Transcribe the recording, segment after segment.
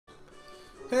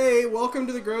Hey, welcome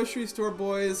to the grocery store,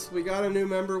 boys. We got a new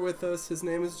member with us. His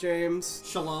name is James.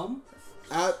 Shalom.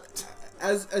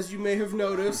 As you may have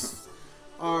noticed,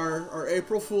 our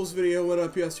April Fool's video went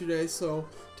up yesterday. So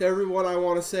to everyone, I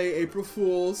want to say April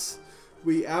Fools.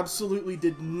 We absolutely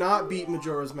did not beat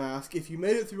Majora's Mask. If you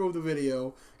made it through the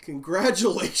video,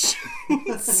 congratulations.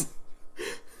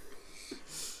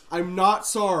 I'm not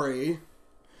sorry.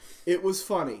 It was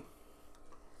funny.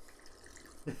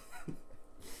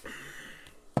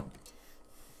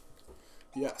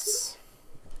 Yes.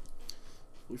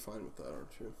 You're fine with that, aren't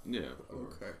you? Yeah.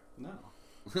 Okay. No.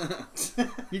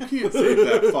 You can't save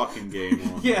that fucking game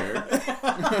on there.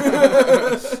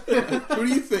 Who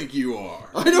do you think you are?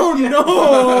 I don't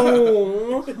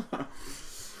know!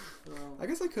 I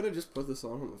guess I could have just put this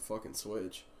on the fucking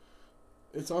Switch.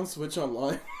 It's on Switch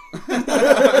Online. All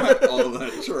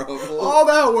that trouble. All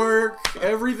that work.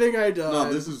 Everything I done.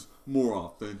 No, this is more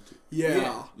authentic.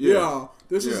 Yeah.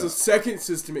 This is Yeah. the second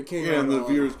system it came out And the on.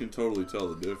 viewers can totally tell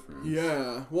the difference.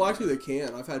 Yeah. Well, actually, they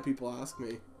can. I've had people ask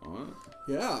me. What?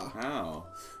 Yeah. How?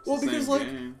 It's Well, the because, same like,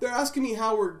 game. they're asking me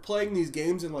how we're playing these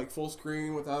games in, like, full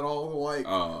screen without all the, like,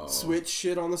 Switch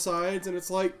shit on the sides, and it's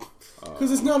like,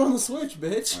 because it's not on the Switch,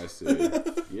 bitch. I see.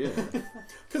 Yeah.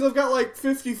 Because I've got, like,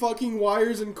 50 fucking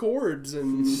wires and cords,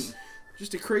 and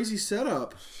just a crazy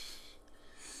setup.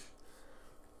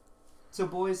 So,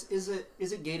 boys, is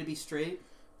it gay to be straight?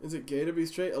 Is it gay to be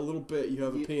straight? A little bit. You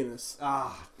have a penis.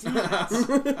 Ah,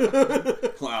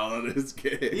 Wow, that is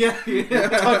gay. yeah.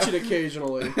 Touch it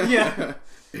occasionally. Yeah.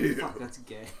 Fuck, that's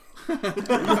gay.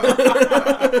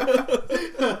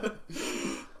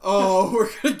 Oh, we're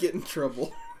gonna get in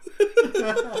trouble.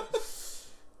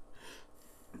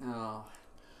 Oh.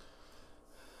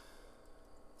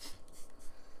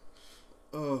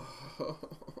 Oh.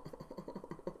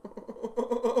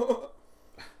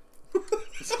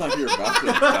 It's like you're about to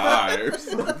die or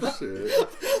some shit.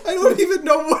 I don't even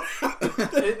know what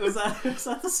happened. Was that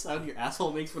the sound your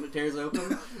asshole makes when it tears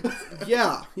open?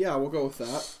 Yeah, we'll go with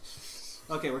that.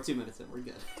 Okay, we're 2 minutes in. We're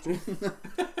good.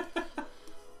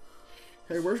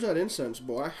 Hey, where's that incense,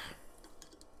 boy?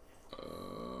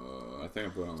 I think I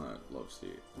put on that love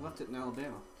seat. I left it in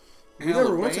Alabama. We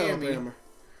never went to Alabama.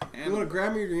 Alabama. You want to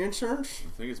grab me your insurance? I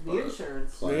think it's The part of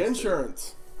insurance. The plastic.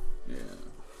 insurance. Yeah.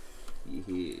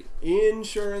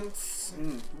 Insurance.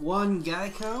 One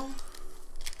Geico.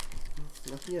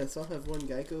 Yes, I'll have one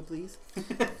Geico, please.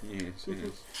 Yes.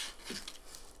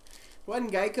 One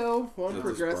Geico, one That's a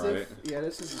Progressive. Sprite. Yeah,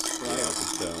 this is a Yeah, I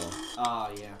Sprite. can tell.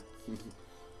 Ah, yeah.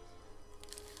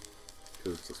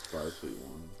 Because it's a sparkly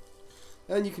one.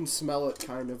 And you can smell it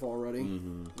kind of already.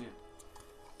 Mm-hmm.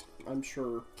 I'm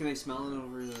sure. Can they smell it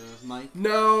over the mic?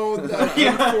 No,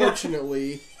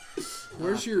 unfortunately.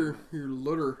 Where's your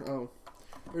lutter? Oh,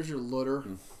 where's your lutter?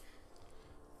 Oh,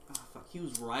 fuck. He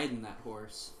was riding that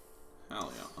horse.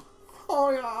 Hell yeah.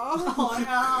 Oh yeah. Oh,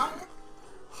 yeah.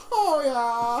 Oh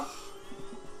yeah.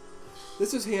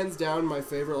 This is hands down my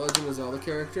favorite Legend of Zelda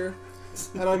character,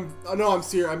 and I'm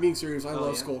serious. I'm being serious. I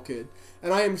love yeah? Skull Kid,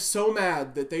 and I am so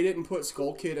mad that they didn't put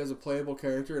Skull Kid as a playable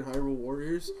character in Hyrule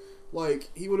Warriors. Like,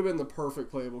 he would have been the perfect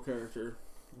playable character.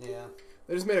 Yeah.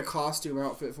 They just made a costume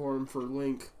outfit for him for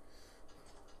Link.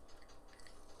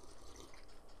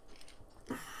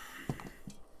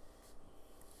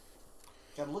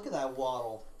 God, look at that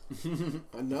waddle.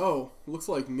 I know. Looks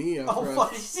like me after Oh,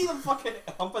 fuck. Did you see the fucking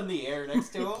hump in the air next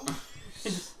to him?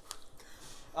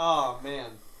 Oh,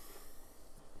 man.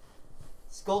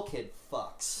 Skull Kid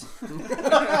fucks.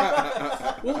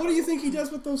 Well, what do you think he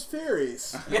does with those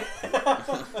fairies?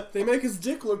 They make his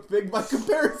dick look big by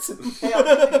comparison. Hey,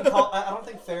 I don't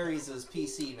think fairies is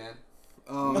PC, man.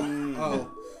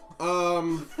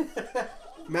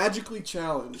 Magically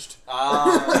challenged.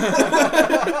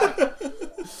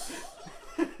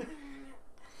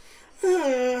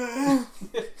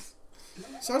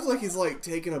 Sounds like he's like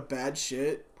taking a bad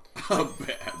shit. A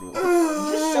bad one.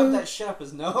 Just shove that shit up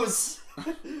his nose.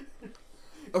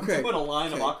 Okay. Doing a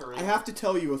line of I ocarina. have to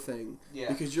tell you a thing. Yeah.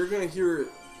 Because you're gonna hear it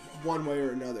one way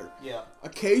or another. Yeah.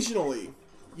 Occasionally,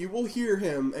 you will hear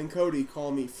him and Cody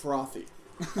call me frothy.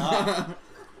 And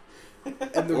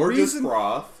the Or reason, just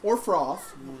froth. or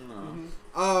froth.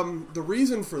 No. The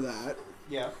reason for that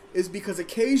Yeah. is because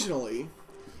occasionally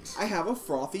I have a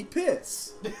frothy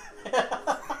piss.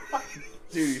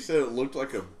 Dude, you said it looked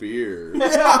like a beer.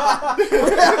 Yeah.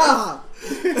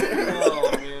 Oh,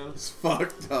 man. It's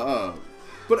fucked up.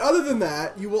 But other than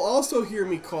that, you will also hear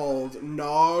me called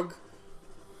Nog,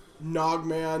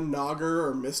 Nogman, Nogger,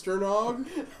 or Mr. Nog.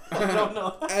 I don't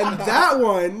know. And that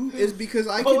one is because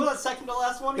I What can... was that second to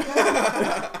last one again?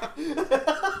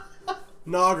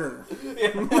 Nogger.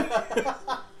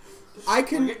 I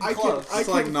can. It's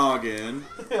like noggin.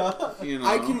 Yeah. You know.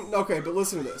 I can. Okay, but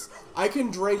listen to this. I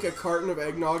can drink a carton of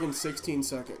eggnog in 16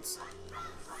 seconds.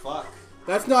 Fuck.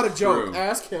 That's not a joke. True.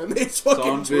 Ask him. It's It's fucking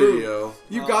on true. video.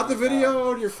 You Oh got the my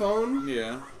video on your phone?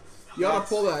 Yeah. You ought to That's-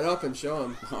 pull that up and show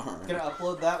him. Alright. Can I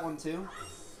upload that one too?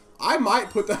 I might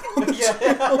put that on the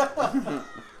Yeah.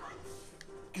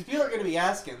 Because people are gonna be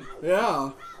asking.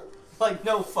 Yeah. Like,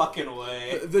 no fucking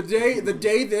way. The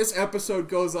day this episode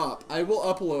goes up, I will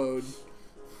upload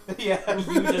Yeah,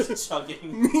 you just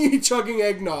chugging. me chugging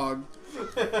eggnog.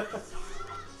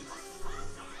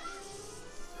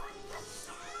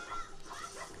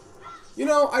 You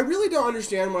know, I really don't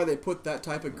understand why they put that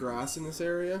type of grass in this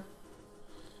area.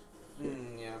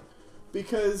 Yeah.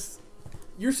 Because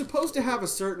you're supposed to have a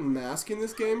certain mask in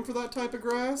this game for that type of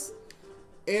grass,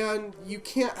 and you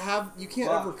can't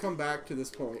ever come back to this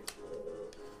point.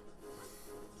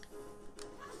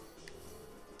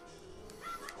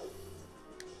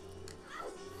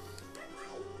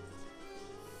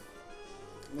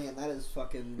 Man, that is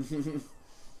fucking...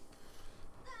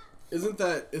 Isn't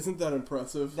that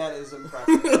impressive? That is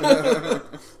impressive.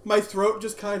 My throat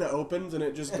just kind of opens and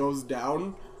it just goes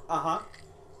down. Uh-huh.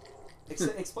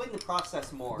 Explain the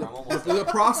process more. I'm almost... The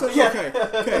process? Yeah.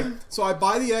 Okay. So I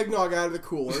buy the eggnog out of the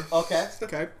cooler. Okay.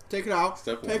 Okay. Take it out.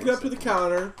 Step Take one, it up to the step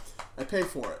counter. I pay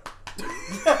for it.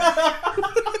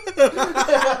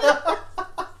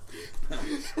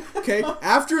 Okay.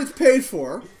 After it's paid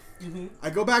for, Mm-hmm. I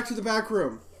go back to the back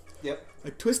room. Yep. I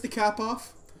twist the cap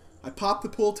off. I pop the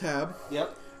pull tab.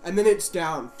 Yep. And then it's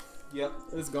down. Yep.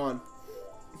 It's gone.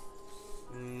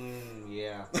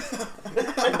 Yeah.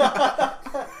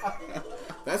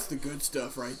 That's the good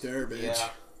stuff right there, bitch. Yeah.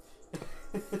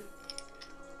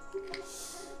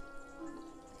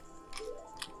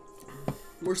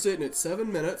 We're sitting at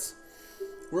 7 minutes.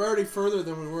 We're already further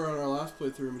than we were on our last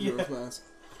playthrough of Majora's Mask.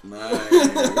 Nice.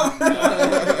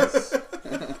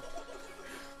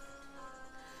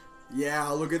 Yeah,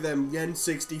 look at them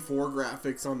N64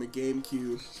 graphics on the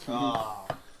GameCube. Oh.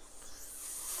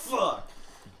 Fuck.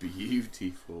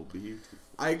 Beautiful, beautiful.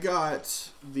 I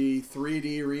got the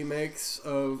 3D remakes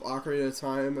of Ocarina of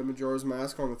Time and Majora's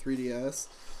Mask on the 3DS,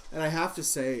 and I have to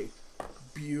say,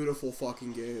 beautiful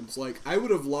fucking games. Like, I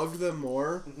would have loved them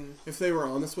more if they were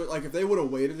on the Switch. Like, if they would have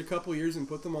waited a couple years and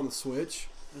put them on the Switch,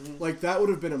 like, that would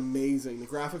have been amazing. The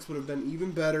graphics would have been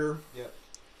even better. Yep.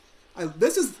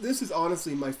 This is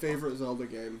honestly my favorite Zelda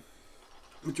game.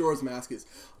 Majora's Mask is.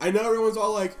 I know everyone's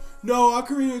all like, no,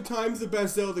 Ocarina of Time's the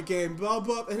best Zelda game, blah,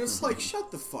 blah. And it's like,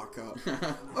 shut the fuck up.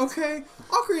 Okay?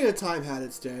 Ocarina of Time had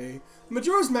its day.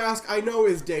 Majora's Mask, I know,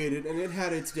 is dated, and it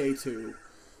had its day too.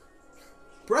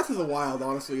 Breath of the Wild,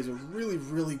 honestly, is a really,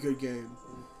 really good game.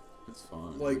 It's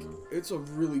fun. Like, it's a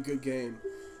really good game.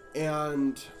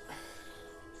 And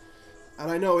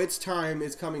I know its time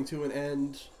is coming to an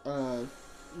end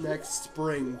next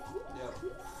spring. Yep.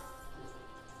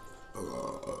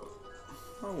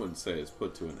 I wouldn't say it's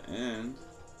put to an end.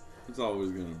 It's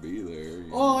always gonna be there.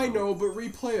 Oh, I know, but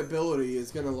replayability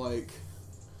is gonna, like...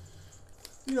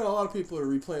 You know, a lot of people are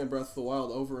replaying Breath of the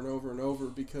Wild over and over and over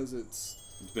because it's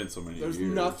been so many there's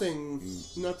years. nothing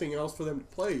else for them to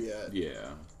play yet.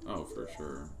 Yeah. Oh, for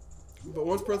sure. But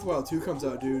once Breath of the Wild 2 comes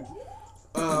out, dude,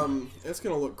 it's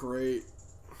gonna look great.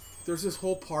 There's this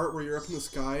whole part where you're up in the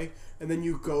sky, and then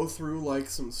you go through, like,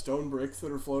 some stone bricks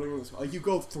that are floating in the sky. Like, you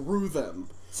go through them.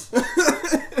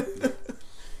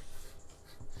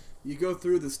 You go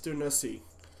through the Stunussi.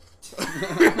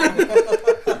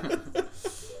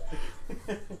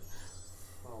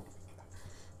 Oh.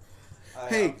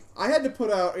 Hey, I had to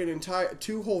put out an entire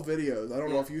 2 whole videos. I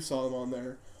don't know if you saw them on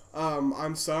there.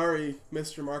 I'm sorry,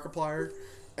 Mr. Markiplier.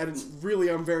 And really,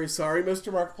 I'm very sorry,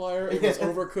 Mr. Markiplier. It was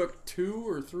Overcooked 2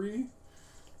 or 3.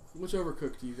 Which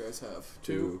Overcooked do you guys have?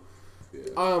 2?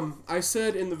 Yeah. I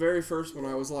said in the very first one,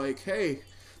 I was like, hey,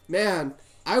 man,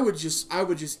 I would just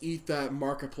eat that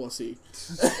Markiplier.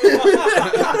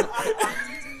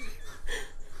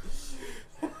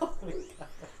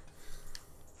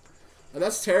 And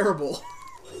that's terrible.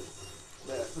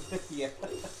 Yeah.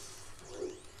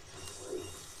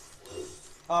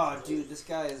 Oh, dude, this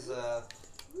guy is, so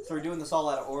we're doing this all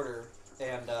out of order,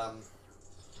 and,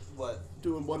 what?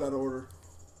 Doing what out of order?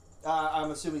 I'm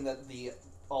assuming that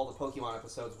all the Pokemon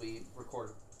episodes we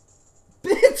recorded.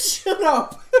 Bitch, shut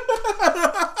up!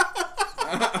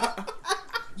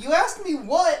 You asked me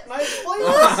what, and I explained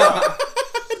myself.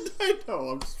 I know,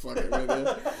 I'm just fucking with you.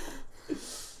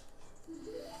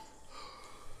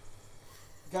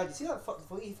 God, you see that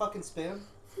he fucking spam?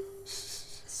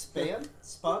 Span?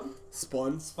 Spun?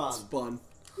 Spun. Spun. Spun.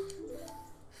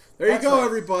 There you That's go, right.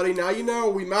 everybody. Now you know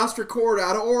we master chord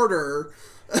out of order.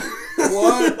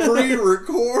 What?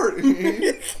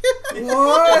 Pre-recording?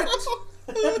 What?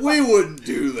 We wouldn't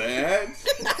do that.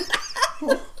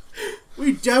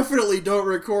 We definitely don't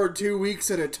record 2 weeks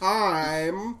at a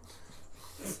time.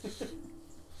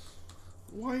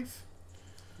 Wife,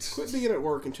 quit being at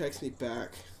work and text me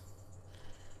back.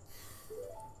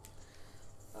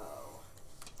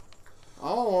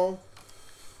 Oh.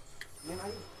 Man,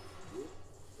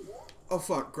 Oh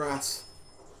fuck, grass.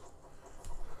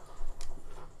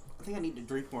 I think I need to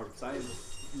drink more because I am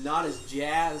not as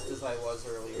jazzed as I was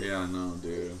earlier. Yeah, I know,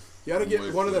 dude. You gotta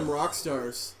get one of them rock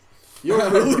stars. You're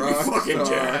really fucking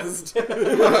jazzed.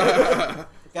 Gotta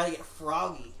get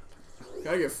froggy.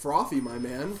 Gotta get frothy, my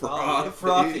man. Oh, get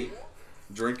frothy.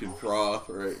 Drinking froth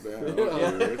right now.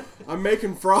 Yeah. Dude. I'm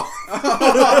making froth.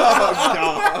 God.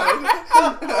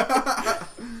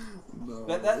 No.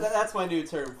 That's my new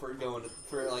term for going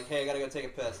for like, hey, I gotta go take a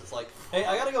piss. It's like, hey,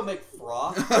 I gotta go make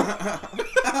froth.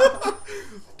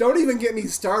 Don't even get me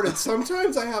started.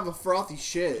 Sometimes I have a frothy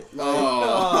shit. Like,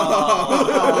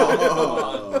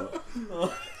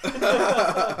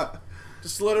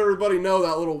 just to let everybody know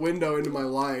that little window into my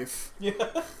life. Yeah.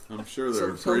 I'm sure they're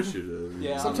appreciative.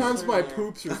 Yeah. Sometimes sure my they are.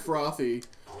 poops are frothy.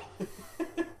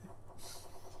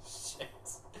 Shit.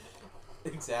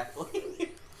 Exactly.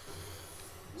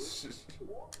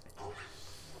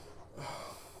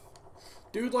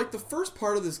 Dude, like, the first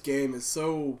part of this game is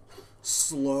so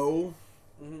slow.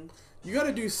 Mm-hmm. You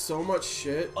gotta do so much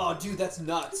shit. Oh, dude, that's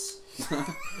nuts.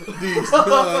 These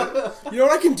nuts. You know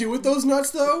what I can do with those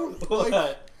nuts, though? Like,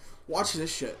 What? watch this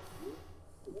shit.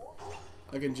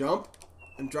 I can jump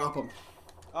and drop them.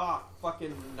 Ah,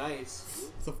 fucking nice.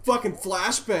 It's a fucking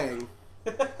flashbang.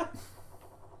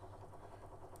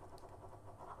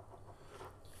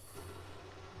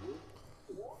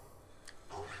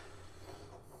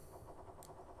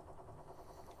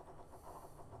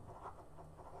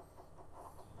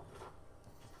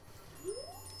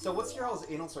 So what's your all's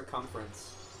anal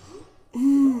circumference?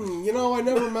 You know, I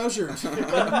never measured.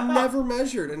 I never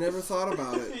measured. I never thought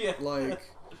about it. Yeah. Like,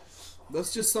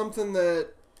 that's just something that,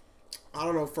 I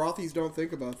don't know, frothies don't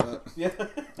think about that. Yeah.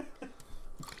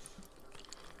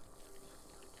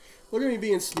 Look at me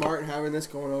being smart and having this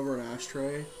going over an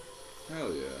ashtray.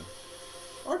 Hell yeah.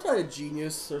 Aren't I a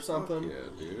genius or something? Fuck yeah,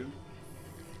 dude.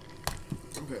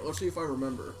 Okay, let's see if I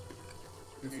remember.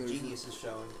 If Your there's- genius is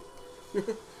showing.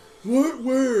 What?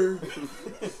 Where?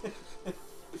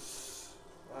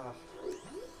 Ah.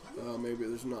 Oh, maybe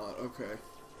there's not. Okay.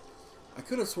 I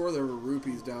could have swore there were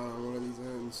rupees down on one of these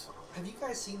ends. Have you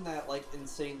guys seen that like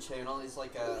insane channel? He's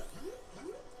like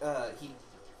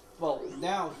well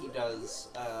now he does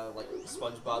like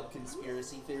SpongeBob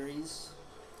conspiracy theories.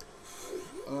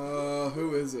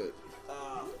 Who is it?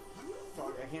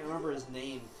 Fuck, I can't remember his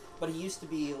name, but he used to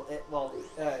be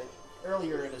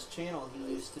earlier in his channel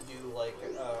he used to do like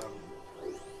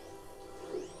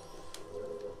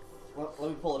well, let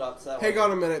me pull it up. So that Hang way-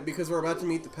 on a minute, because we're about to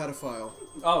meet the pedophile.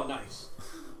 Oh, nice.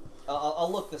 I'll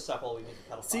look this up while we meet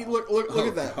the pedophile. See, look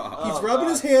at that. God. He's Oh, rubbing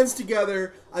God. his hands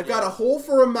together. I've got a hole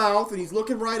for a mouth, and he's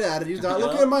looking right at it. He's not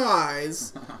looking at my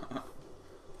eyes.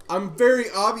 I'm very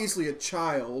obviously a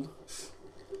child.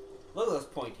 Look at those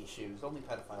pointy shoes. Only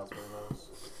pedophiles wear those.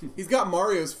 He's got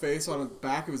Mario's face on the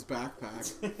back of his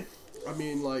backpack. I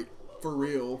mean, like, for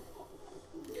real.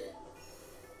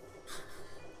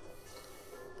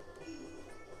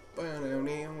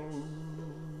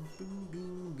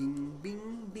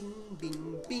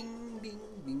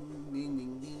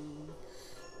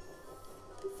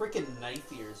 Freaking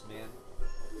knife ears, man.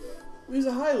 He's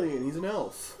a Hylian. He's an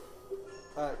elf.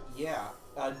 Yeah.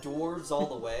 Dwarves all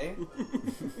the way.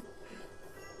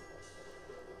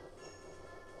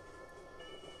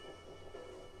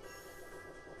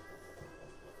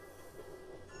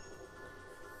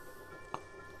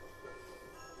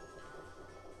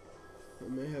 I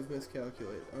may have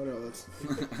miscalculated. Oh no, that's...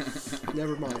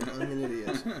 Never mind. I'm an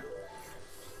idiot.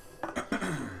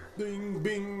 Bing,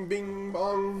 bing, bing,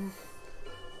 bong.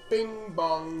 Bing,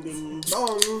 bong, ding,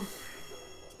 bong.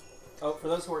 Oh, for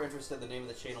those who are interested, the name of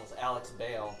the channel is Alex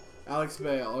Bale. Alex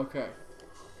Bale, okay.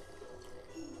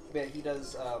 Yeah, he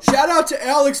does. Shout out to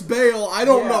Alex Bale. I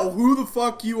don't Yeah. know who the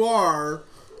fuck you are.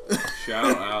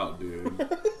 Shout out, dude.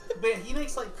 Man, he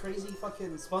makes like crazy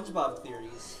fucking SpongeBob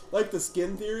theories. Like the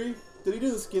skin theory? Did he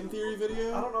do the skin theory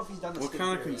video? I don't know if he's done the What skin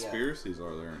kind of theory yet. conspiracies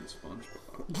are there in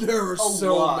SpongeBob? There are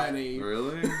so lot. many.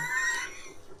 Really?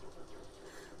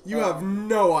 You have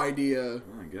no idea.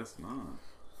 I guess not.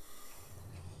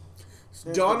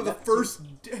 There's Dawn the of the Neptune.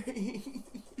 first day.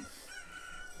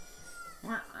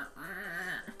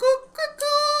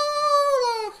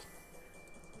 Coca-Cola.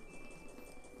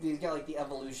 he's got like the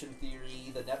evolution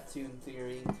theory, the Neptune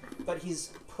theory, but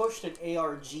he's pushed an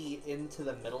ARG into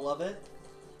the middle of it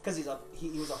because he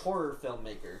was a horror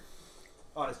filmmaker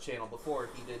on his channel before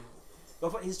he did.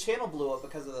 Before his channel blew up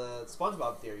because of the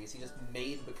SpongeBob theories. He just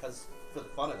made for the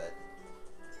fun of it.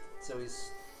 So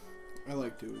I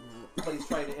like doing that. but he's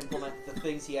trying to implement the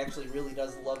things he actually really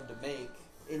does love to make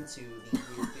into these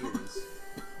weird theories.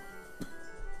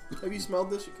 Have you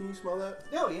smelled this? Can you smell that?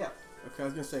 Oh yeah. Okay, I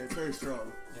was gonna say it's very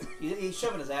strong. He's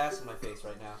shoving his ass in my face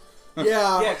right now.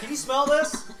 Yeah. Yeah, can you smell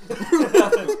this?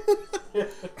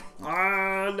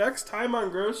 Next time on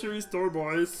Grocery Store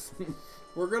Boys,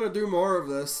 we're gonna do more of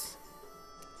this.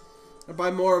 And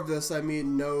by more of this, I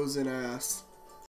mean nose and ass.